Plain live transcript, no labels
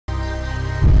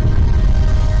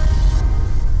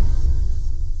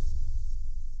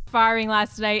firing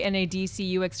last night in a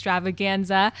DCU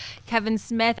extravaganza. Kevin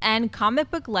Smith and comic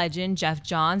book legend Geoff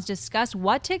Johns discussed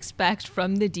what to expect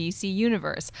from the DC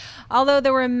universe. Although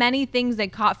there were many things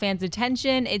that caught fans'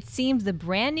 attention, it seems the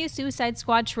brand new Suicide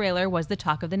Squad trailer was the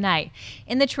talk of the night.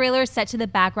 In the trailer set to the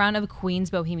background of Queen's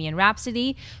Bohemian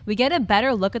Rhapsody, we get a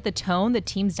better look at the tone, the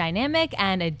team's dynamic,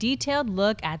 and a detailed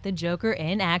look at the Joker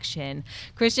in action.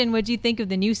 Christian, what do you think of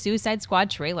the new Suicide Squad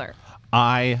trailer?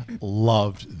 I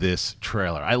loved this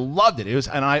trailer. I loved it. It was,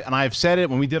 and I've said it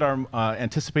when we did our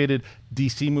anticipated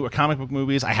DC comic book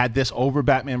movies. I had this over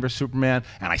Batman vs Superman,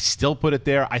 and I still put it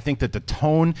there. I think that the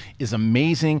tone is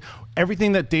amazing.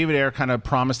 Everything that David Ayer kind of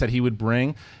promised that he would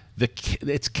bring,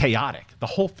 it's chaotic. The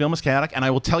whole film is chaotic, and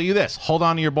I will tell you this. Hold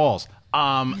on to your balls.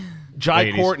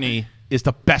 Jai Courtney is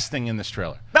the best thing in this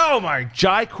trailer. Oh my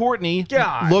Jai Courtney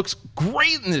God. looks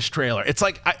great in this trailer. It's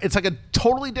like a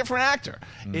totally different actor.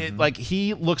 Like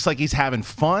he looks like he's having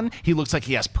fun. He looks like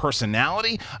he has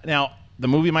personality. Now, the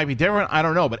movie might be different, I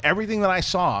don't know, but everything that I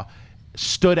saw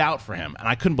stood out for him, and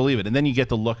I couldn't believe it. And then you get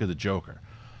the look of the Joker.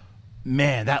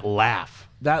 Man, that laugh,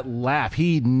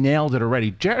 he nailed it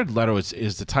already. Jared Leto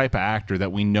is the type of actor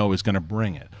that we know is going to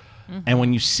bring it. And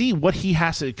when you see what he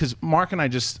has to, because Mark and I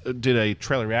just did a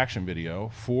trailer reaction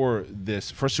video for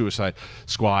Suicide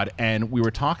Squad, and we were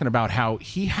talking about how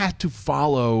he had to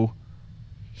follow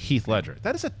Heath Ledger.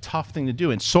 That is a tough thing to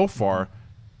do, and so far,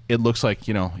 it looks like,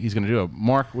 you know, he's going to do it.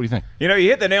 Mark, what do you think? You know, you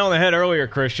hit the nail on the head earlier,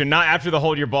 Christian, not after the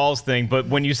hold your balls thing, but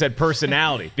when you said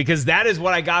personality, because that is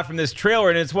what I got from this trailer,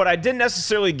 and it's what I didn't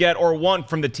necessarily get or want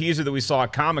from the teaser that we saw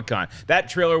at Comic-Con. That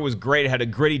trailer was great. It had a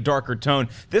gritty, darker tone.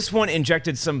 This one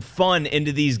injected some fun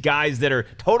into these guys that are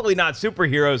totally not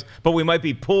superheroes, but we might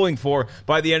be pulling for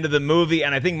by the end of the movie,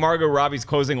 and I think Margot Robbie's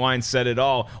closing line said it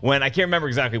all when, I can't remember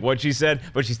exactly what she said,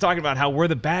 but she's talking about how we're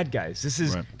the bad guys.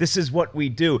 This is what we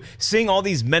do. Seeing all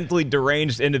these mentally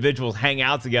deranged individuals hang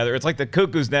out together, it's like the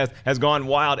cuckoo's nest has gone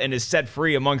wild and is set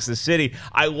free amongst the city.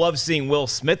 I love seeing Will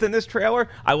Smith in this trailer.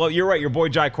 You're right, your boy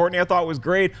Jai Courtney I thought was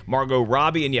great, Margot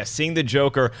Robbie, and yes, seeing the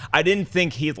Joker. I didn't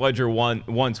think Heath Ledger won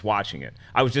once watching it.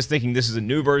 I was just thinking this is a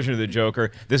new version of the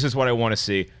Joker. This is what I want to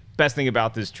see. Best thing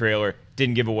about this trailer,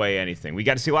 didn't give away anything. We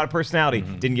got to see a lot of personality,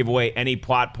 didn't give away any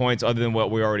plot points other than what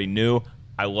we already knew.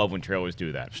 I love when trailers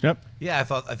do that. Yep. Yeah,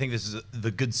 I think this is the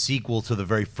good sequel to the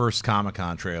very first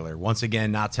Comic-Con trailer. Once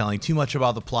again, not telling too much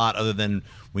about the plot other than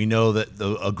we know that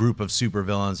a group of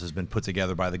supervillains has been put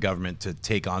together by the government to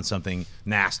take on something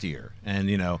nastier,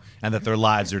 and and that their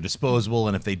lives are disposable,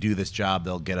 and if they do this job,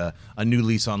 they'll get a new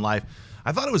lease on life.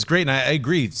 I thought it was great, and I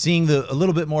agree. Seeing a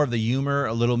little bit more of the humor,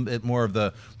 a little bit more of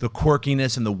the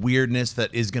quirkiness and the weirdness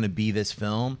that is going to be this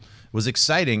film was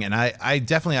exciting, and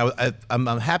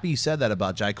I'm happy you said that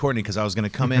about Jai Courtney, because I was going to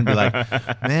come in and be like,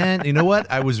 man, you know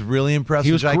what? I was really impressed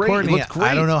with Jai Courtney.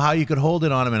 I don't know how you could hold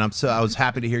it on him, and I was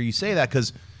happy to hear you say that,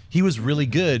 because he was really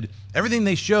good. Everything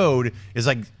they showed is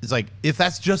like if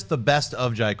that's just the best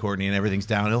of Jai Courtney and everything's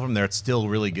downhill from there, it's still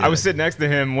really good. I was sitting next to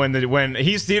him when he'd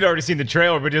already seen the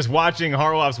trailer, but just watching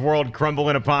Harloff's world crumble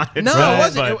in upon it. No, it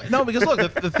wasn't. No, because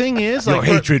look, the thing is, your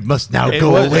hatred must now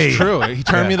go away. It's true. He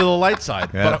turned me to the light side.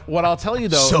 Yeah. But what I'll tell you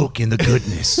though, soak in the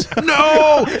goodness.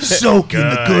 No, soak in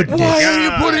the goodness. Why are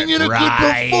you putting in a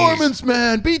good performance,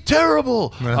 man? Be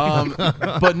terrible.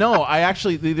 But no, I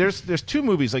actually there's two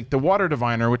movies, like The Water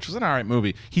Diviner, which was an alright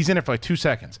movie. He's in it for like 2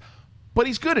 seconds, but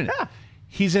he's good in it. Yeah.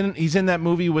 He's in that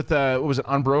movie with what was it,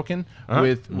 Unbroken,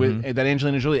 with that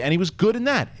Angelina Jolie, and he was good in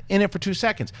that. In it for 2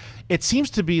 seconds. It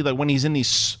seems to be like when he's in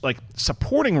these like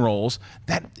supporting roles,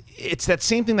 that it's that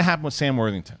same thing that happened with Sam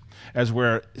Worthington, as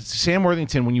where Sam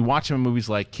Worthington, when you watch him in movies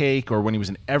like Cake or when he was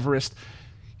in Everest,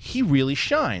 he really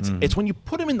shines. It's when you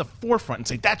put him in the forefront and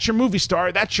say, that's your movie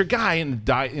star, that's your guy, and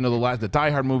the Die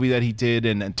Hard movie that he did,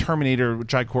 and Terminator with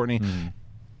Jai Courtney.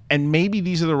 And maybe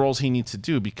these are the roles he needs to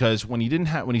do, because when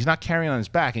he's not carrying on his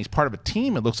back and he's part of a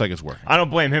team, it looks like it's working. I don't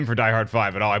blame him for Die Hard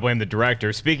 5 at all. I blame the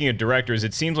director. Speaking of directors,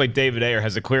 it seems like David Ayer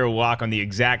has a clear lock on the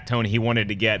exact tone he wanted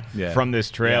to get from this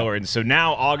trailer. And so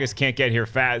now August can't get here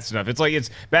fast enough. It's like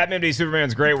Batman v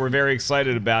Superman's great. We're very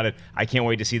excited about it. I can't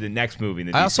wait to see the next movie in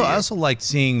the DC. I also liked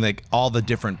seeing like all the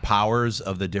different powers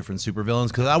of the different supervillains,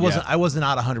 because I was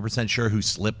not 100% sure who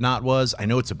Slipknot was. I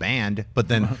know it's a band, but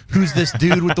then who's this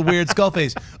dude with the weird skull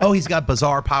face? Oh, he's got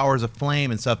bizarre powers of flame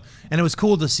and stuff. And it was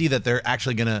cool to see that they're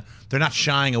actually they're not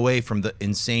shying away from the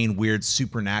insane, weird,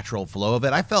 supernatural flow of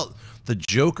it. I felt the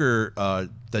Joker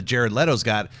that Jared Leto's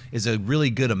got is a really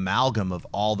good amalgam of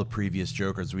all the previous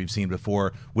Jokers we've seen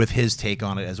before, with his take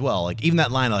on it as well. Like even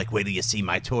that line of like, wait till you see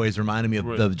my toys, reminded me of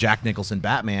the Jack Nicholson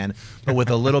Batman, but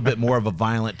with a little bit more of a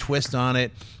violent twist on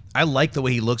it. I like the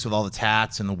way he looks with all the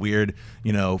tats and the weird,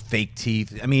 you know, fake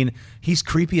teeth. I mean, he's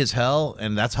creepy as hell,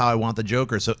 and that's how I want the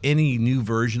Joker. So any new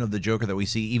version of the Joker that we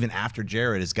see, even after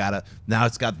Jared, it's got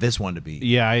this one to be.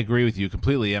 Yeah, I agree with you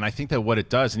completely. And I think that what it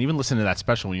does, and even listening to that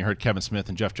special when you heard Kevin Smith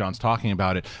and Geoff Johns talking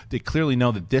about it, they clearly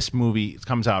know that this movie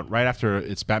comes out right after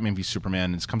it's Batman v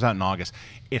Superman, and it comes out in August.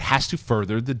 It has to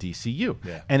further the DCU.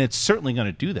 Yeah. And it's certainly going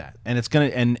to do that. And it's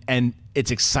going to, and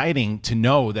it's exciting to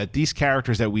know that these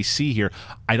characters that we see here,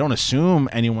 I don't assume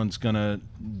anyone's going to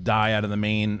die out of the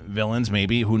main villains,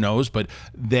 maybe, who knows, but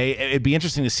it'd be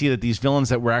interesting to see that these villains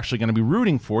that we're actually going to be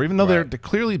rooting for, even though they're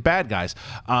clearly bad guys,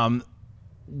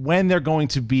 when they're going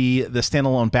to be the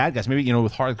standalone bad guys, maybe, you know,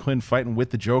 with Harley Quinn fighting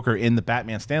with the Joker in the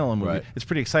Batman standalone movie. It's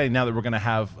pretty exciting now that we're going to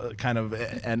have kind of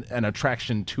an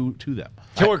attraction to them.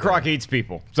 Killer Croc eats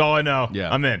people. That's all I know.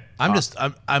 Yeah. I'm in.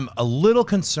 I'm a little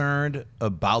concerned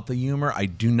about the humor. I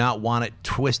do not want it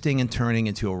twisting and turning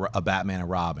into a Batman and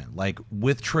Robin. Like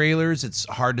with trailers, it's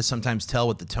hard to sometimes tell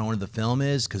what the tone of the film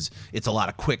is because it's a lot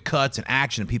of quick cuts and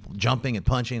action and people jumping and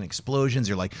punching and explosions.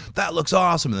 You're like, that looks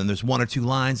awesome. And then there's one or two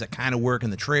lines that kind of work in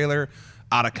the trailer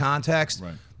out of context.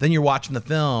 Right. Then you're watching the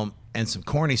film and some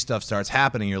corny stuff starts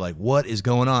happening. You're like, what is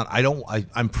going on?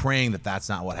 I'm praying that that's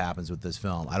not what happens with this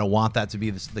film. I don't want that to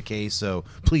be the case, so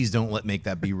please don't make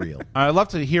that be real. I'd love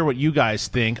to hear what you guys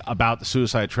think about the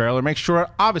Suicide trailer. Make sure,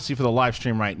 obviously, for the live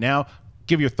stream right now,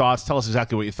 give your thoughts. Tell us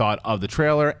exactly what you thought of the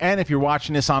trailer. And if you're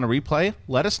watching this on a replay,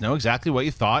 let us know exactly what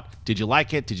you thought. Did you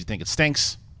like it? Did you think it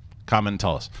stinks? Comment and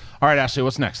tell us. All right, Ashley,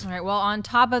 what's next? All right, well, on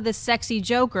top of the sexy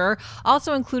Joker,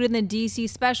 also included in the DC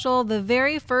special, the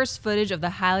very first footage of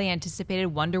the highly anticipated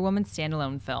Wonder Woman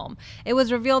standalone film. It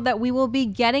was revealed that we will be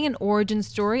getting an origin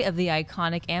story of the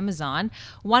iconic Amazon.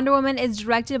 Wonder Woman is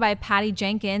directed by Patty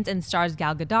Jenkins and stars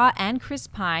Gal Gadot and Chris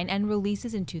Pine and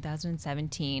releases in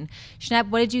 2017. Schnepp,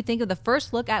 what did you think of the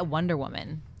first look at Wonder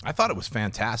Woman? I thought it was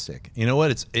fantastic. You know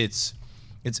what?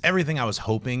 It's everything I was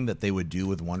hoping that they would do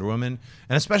with Wonder Woman,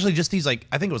 and especially just these, like,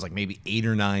 I think it was like maybe 8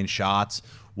 or 9 shots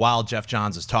while Geoff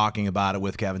Johns is talking about it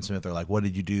with Kevin Smith. They're like, what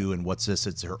did you do and what's this?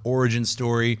 It's her origin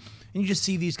story, and you just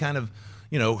see these kind of,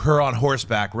 you know, her on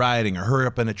horseback riding, or her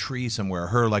up in a tree somewhere,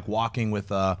 her like walking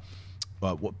with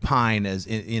Pine, as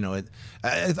you know.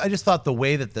 I just thought the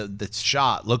way that the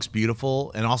shot looks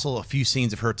beautiful, and also a few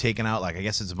scenes of her taking out, like, I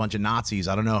guess it's a bunch of Nazis,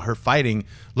 I don't know, her fighting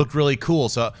looked really cool.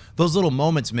 So those little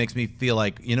moments makes me feel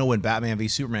like, you know, when Batman v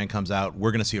Superman comes out,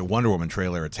 we're gonna see a Wonder Woman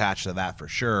trailer attached to that for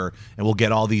sure, and we'll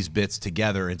get all these bits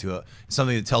together into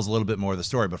something that tells a little bit more of the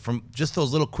story. But from just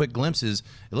those little quick glimpses,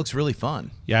 it looks really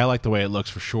fun. Yeah, I like the way it looks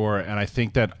for sure, and I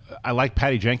think that I like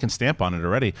Patty Jenkins' stamp on it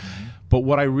already. But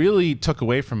what I really took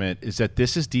away from it is that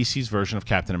this is DC's version of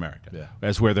Captain America,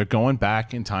 as where they're going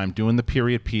back in time, doing the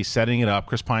period piece, setting it up.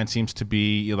 Chris Pine seems to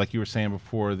be, like you were saying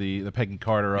before, the Peggy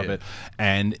Carter of it,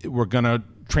 and we're going to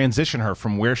transition her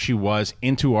from where she was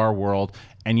into our world.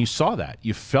 And you saw that.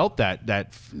 You felt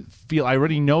that feel. I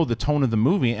already know the tone of the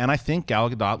movie, and I think Gal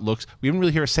Gadot looks, we didn't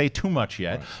really hear her say too much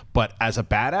yet, but as a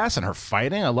badass and her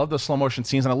fighting, I love the slow motion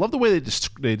scenes, and I love the way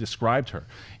they described her.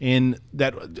 In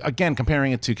that, again,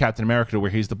 comparing it to Captain America, where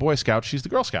he's the Boy Scout, she's the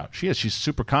Girl Scout. She's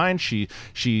super kind. She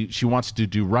wants to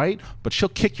do right, but she'll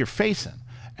kick your face in.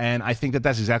 And I think that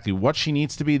that's exactly what she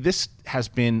needs to be. This has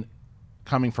been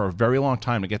coming for a very long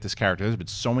time to get this character. There's been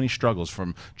so many struggles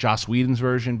from Joss Whedon's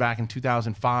version back in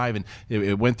 2005, and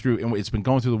it went through, and it's been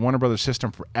going through the Warner Brothers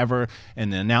system forever,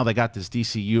 and then now they got this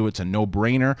DCU. It's a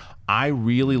no-brainer. I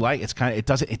really like it.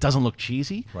 It doesn't look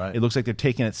cheesy. It looks like they're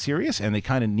taking it serious, and they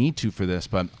kind of need to for this,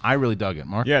 but I really dug it.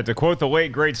 Mark? Yeah, to quote the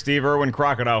late great Steve Irwin,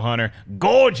 Crocodile Hunter,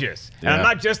 gorgeous. And I'm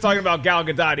not just talking about Gal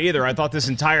Gadot either. I thought this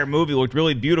entire movie looked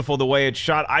really beautiful the way it's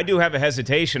shot. I do have a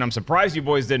hesitation I'm surprised you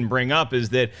boys didn't bring up, is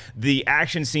that the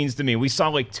action scenes, to me, we saw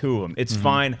like 2 of them. It's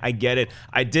fine. I get it.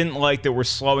 I didn't like that we're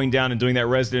slowing down and doing that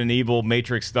Resident Evil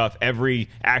Matrix stuff every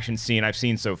action scene I've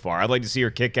seen so far. I'd like to see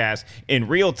her kick ass in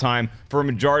real time for a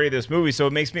majority of this movie, so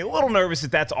it makes me a little nervous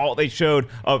that that's all they showed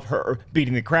of her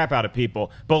beating the crap out of people.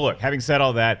 But look, having said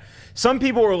all that, some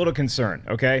people were a little concerned,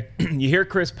 okay? You hear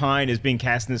Chris Pine is being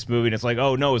cast in this movie, and it's like,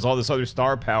 oh no, is all this other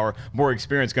star power, more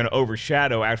experience going to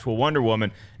overshadow actual Wonder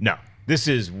Woman? No. This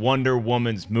is Wonder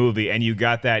Woman's movie, and you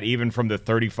got that even from the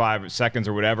 35 seconds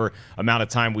or whatever amount of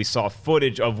time we saw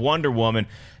footage of Wonder Woman.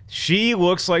 She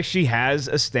looks like she has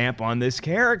a stamp on this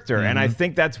character, and I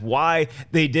think that's why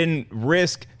they didn't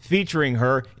risk featuring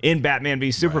her in Batman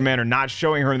v Superman or not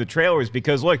showing her in the trailers,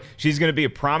 because look, she's going to be a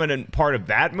prominent part of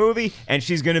that movie, and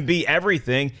she's going to be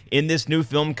everything in this new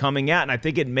film coming out, and I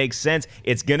think it makes sense.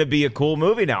 It's going to be a cool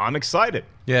movie now. I'm excited.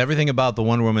 Yeah, everything about the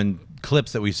Wonder Woman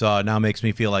clips that we saw now makes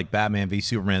me feel like Batman v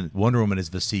Superman, Wonder Woman is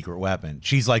the secret weapon.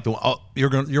 She's like your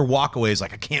walkaway is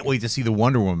like, I can't wait to see the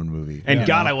Wonder Woman movie. And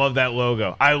God, I love that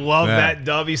logo. I love that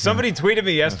W. Somebody tweeted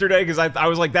me yesterday because I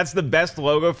was like, that's the best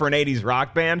logo for an 80s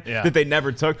rock band that they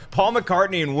never took. Paul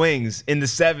McCartney and Wings in the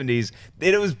 70s,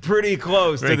 it was pretty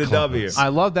close to the W. I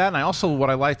love that, and I also, what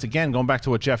I liked, again, going back to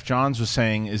what Geoff Johns was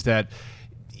saying, is that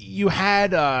you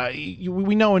had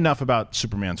we know enough about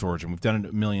Superman's origin. We've done it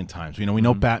a million times. We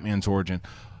know Batman's origin.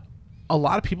 A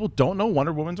lot of people don't know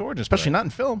Wonder Woman's origin, especially not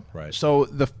in film. Right. So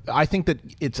I think that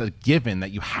it's a given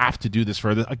that you have to do this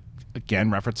further.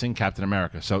 Again, referencing Captain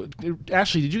America. So,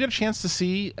 Ashley, did you get a chance to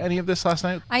see any of this last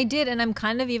night? I did, and I'm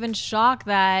kind of even shocked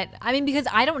that, I mean, because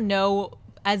I don't know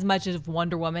as much of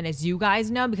Wonder Woman as you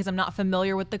guys know, because I'm not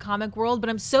familiar with the comic world, but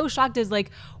I'm so shocked as like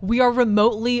we are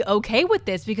remotely okay with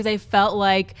this, because I felt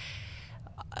like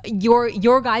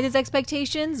your guys'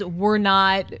 expectations were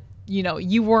not,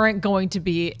 you weren't going to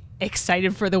be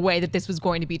excited for the way that this was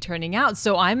going to be turning out.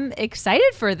 So I'm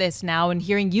excited for this now, and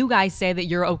hearing you guys say that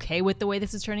you're okay with the way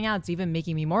this is turning out, it's even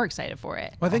making me more excited for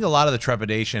it. Well, I think a lot of the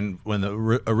trepidation when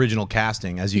the original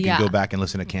casting, as you can go back and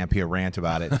listen to Campia rant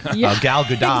about it, Gal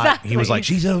Gadot, he was like,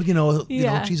 she's a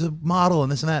she's a model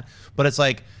and this and that. But it's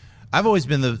like, I've always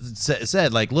been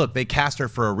said, like, look, they cast her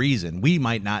for a reason. We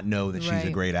might not know that she's a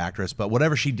great actress, but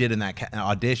whatever she did in that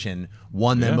audition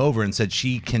won them over and said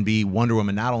she can be Wonder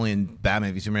Woman not only in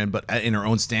Batman v Superman but in her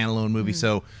own standalone movie.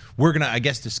 So we're gonna, I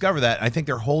guess, discover that. I think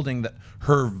they're holding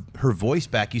her voice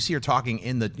back. You see her talking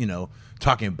in the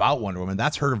talking about Wonder Woman.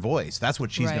 That's her voice. That's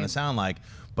what she's gonna sound like.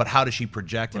 But how does she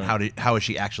project and how does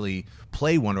she actually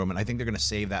play Wonder Woman? I think they're going to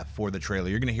save that for the trailer.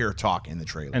 You're going to hear her talk in the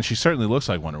trailer. And she certainly looks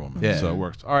like Wonder Woman, so it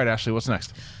works. All right, Ashley, what's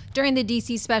next? During the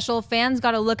DC special, fans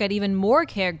got a look at even more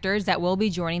characters that will be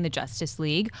joining the Justice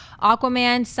League.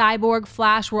 Aquaman, Cyborg,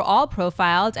 Flash were all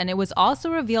profiled, and it was also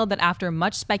revealed that after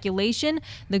much speculation,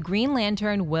 the Green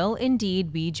Lantern will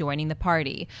indeed be joining the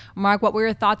party. Mark, what were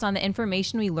your thoughts on the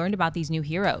information we learned about these new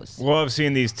heroes? Love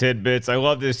seeing these tidbits. I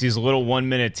love these little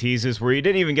 1-minute teases where you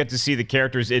didn't even get to see the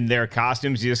characters in their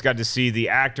costumes. You just got to see the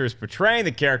actors portraying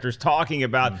the characters, talking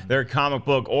about their comic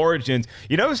book origins.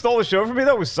 You know who stole the show for me,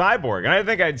 though, was Cyborg. And I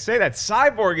think I'd say that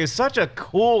Cyborg is such a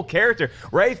cool character.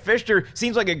 Ray Fisher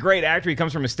seems like a great actor. He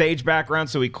comes from a stage background,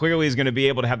 so he clearly is going to be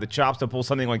able to have the chops to pull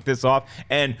something like this off.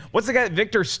 And what's the guy,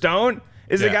 Victor Stone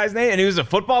is the guy's name, and he was a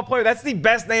football player. That's the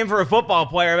best name for a football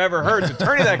player I've ever heard. So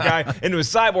turning that guy into a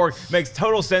cyborg makes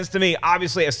total sense to me.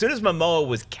 Obviously, as soon as Momoa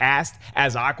was cast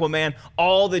as Aquaman,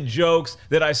 all the jokes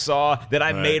that I saw that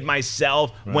I made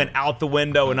myself went out the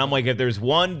window, and I'm like, if there's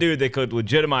one dude that could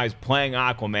legitimize playing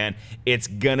Aquaman, it's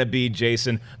gonna be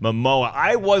Jason Momoa.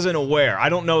 I wasn't aware. I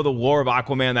don't know the lore of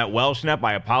Aquaman that well, Schnepp.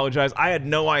 I apologize. I had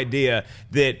no idea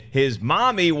that his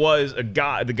mommy was a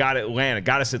god, the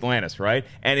goddess Atlantis, right?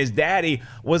 And his daddy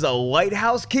was a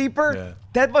lighthouse keeper. Yeah.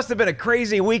 That must have been a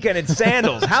crazy weekend in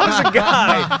sandals. How does a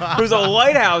guy who's a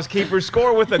lighthouse keeper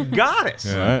score with a goddess?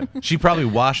 Yeah. She probably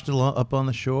washed up on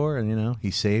the shore, and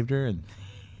he saved her and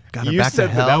got her you back said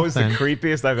to health. That was the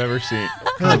creepiest I've ever seen.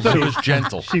 I thought it was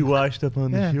gentle. She washed up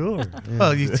on the shore. Yeah.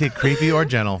 Well, you take creepy or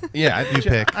gentle. Yeah, you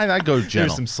pick. I go gentle.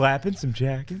 There's some slapping, some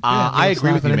jacking. I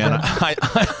agree with you, man.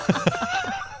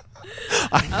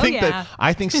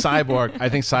 I think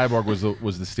Cyborg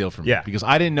was the steal for me. Yeah. Because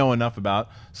I didn't know enough about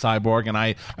Cyborg, and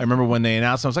I remember when they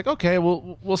announced, I was like, okay,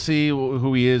 we'll see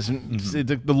who he is. And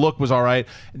the look was all right.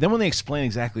 And then when they explain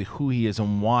exactly who he is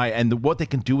and why, and what they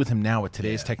can do with him now with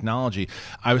today's technology,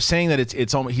 I was saying that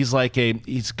it's almost,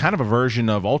 he's kind of a version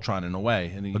of Ultron in a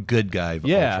way, and a good guy.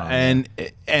 Ultron,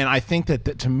 and I think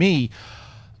that to me,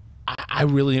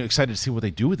 I'm really excited to see what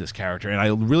they do with this character, and I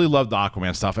really love the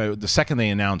Aquaman stuff. The second they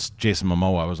announced Jason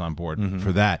Momoa, I was on board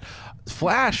for that.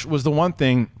 Flash was the one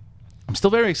thing. I'm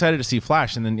still very excited to see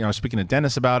Flash, and then I was speaking to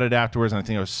Dennis about it afterwards, and I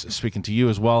think I was speaking to you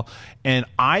as well. And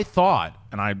I thought,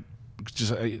 and I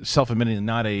just self-admitting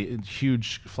not a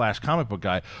huge Flash comic book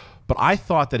guy, but I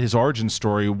thought that his origin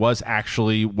story was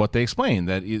actually what they explained,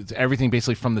 that it's everything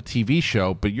basically from the TV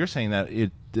show. But you're saying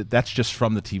that that's just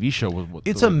from the TV show.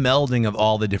 It's a melding of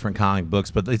all the different comic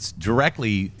books, but it's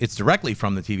directly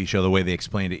from the TV show the way they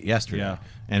explained it yesterday. Yeah.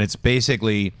 And it's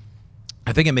basically,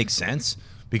 I think it makes sense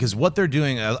because what they're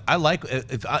doing, I like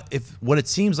if what it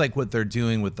seems like what they're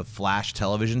doing with the Flash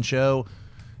television show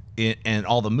and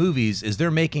all the movies is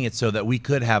they're making it so that we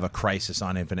could have a crisis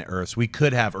on Infinite Earths. We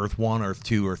could have Earth 1, Earth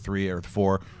 2, Earth 3, Earth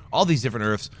 4, all these different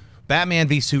Earths. Batman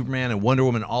v Superman and Wonder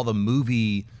Woman, all the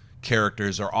movie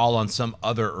characters are all on some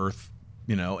other Earth,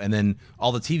 and then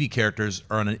all the TV characters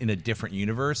are in a different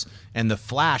universe. And the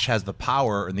Flash has the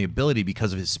power and the ability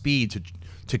because of his speed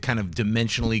to kind of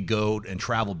dimensionally go and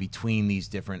travel between these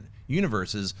different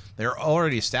universes. They're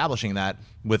already establishing that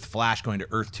with Flash going to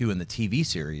Earth 2 in the TV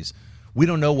series. We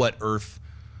don't know what Earth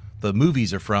the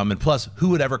movies are from, and plus, who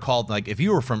would ever call, like, if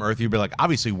you were from Earth, you'd be like,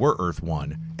 obviously we're Earth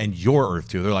 1 and you're Earth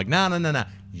 2. They're like, no,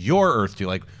 you're Earth 2.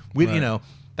 Like, we, you know,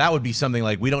 that would be something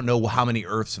like, we don't know how many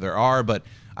Earths there are, but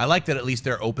I like that at least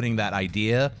they're opening that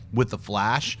idea with the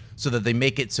Flash so that they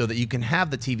make it so that you can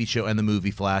have the TV show and the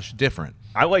movie Flash different.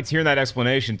 I liked hearing that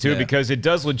explanation, too, because it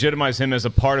does legitimize him as a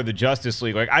part of the Justice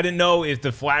League. Like, I didn't know if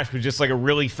the Flash was just, like, a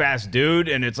really fast dude,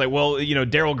 and it's like, well, you know,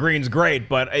 Daryl Green's great,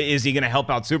 but is he going to help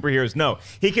out superheroes? No.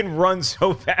 He can run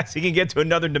so fast, he can get to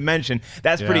another dimension.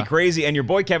 That's pretty crazy, and your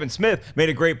boy Kevin Smith made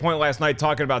a great point last night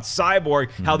talking about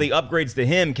Cyborg, how the upgrades to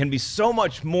him can be so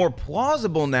much more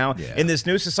plausible now in this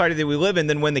new society that we live in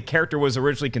than when the character was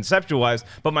originally conceptualized.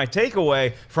 But my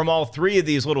takeaway from all three of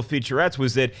these little featurettes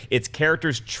was that it's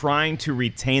characters trying to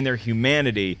retain their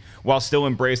humanity while still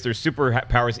embrace their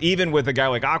superpowers, even with a guy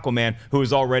like Aquaman, who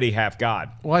is already half god.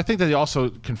 Well, I think that they also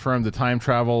confirmed the time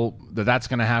travel, that's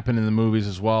going to happen in the movies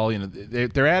as well. You know,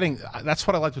 they're adding. That's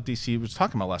what I liked what DC was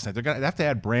talking about last night. They have to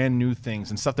add brand new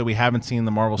things and stuff that we haven't seen in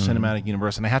the Marvel Cinematic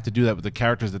Universe, and they have to do that with the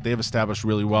characters that they've established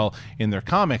really well in their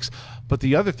comics. But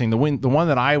the other thing, the one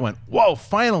that I went, whoa,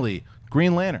 finally,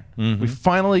 Green Lantern. We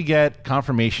finally get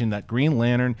confirmation that Green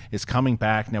Lantern is coming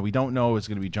back. Now, we don't know if it's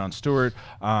going to be John Stewart.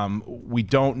 We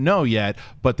don't know yet,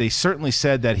 but they certainly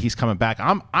said that he's coming back.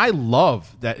 I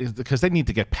love that because they need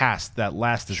to get past that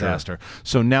last disaster.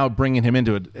 So now bringing him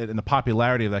into it and the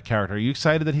popularity of that character. Are you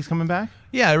excited that he's coming back?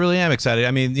 Yeah, I really am excited.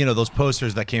 I mean, you know, those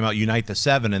posters that came out, Unite the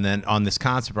Seven, and then on this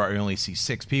concept art, you only see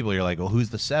 6 people. You're like, well, who's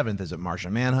the 7th? Is it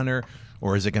Martian Manhunter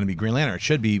or is it going to be Green Lantern? It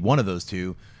should be one of those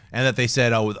two. And that they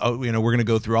said, oh, you know, we're going to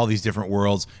go through all these different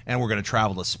worlds and we're going to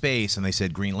travel to space. And they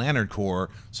said Green Lantern Corps.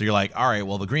 So you're like, all right,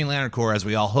 well, the Green Lantern Corps, as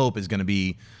we all hope, is going to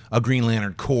be a Green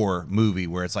Lantern Corps movie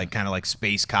where it's like kind of like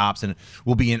space cops and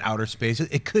we'll be in outer space.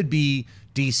 It could be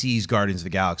DC's Guardians of the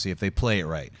Galaxy if they play it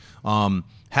right.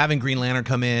 Having Green Lantern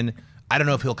come in, I don't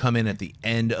know if he'll come in at the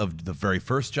end of the very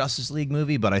first Justice League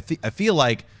movie, but I feel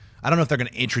like, I don't know if they're going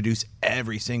to introduce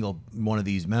every single one of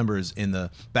these members in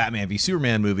the Batman v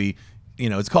Superman movie. You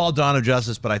know, it's called Dawn of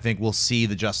Justice, but I think we'll see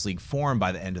the Justice League form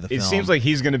by the end of the film. It seems like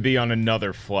he's going to be on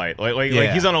another flight. Like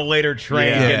he's on a later train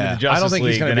getting to the Justice I don't think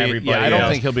League he's going than to be. everybody Yeah, I don't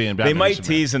else. think he'll be in Batman. They might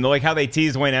tease him, like how they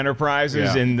teased Wayne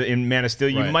Enterprises in Man of Steel.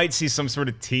 You Right. might see some sort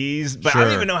of tease, but I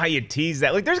don't even know how you tease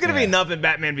that. Like, there's going to be enough in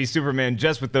Batman v Superman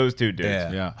just with those two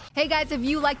dudes. Yeah. Hey guys, if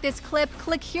you like this clip,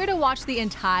 click here to watch the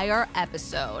entire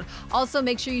episode. Also,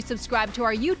 make sure you subscribe to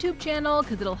our YouTube channel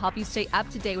because it'll help you stay up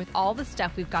to date with all the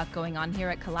stuff we've got going on here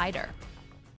at Collider.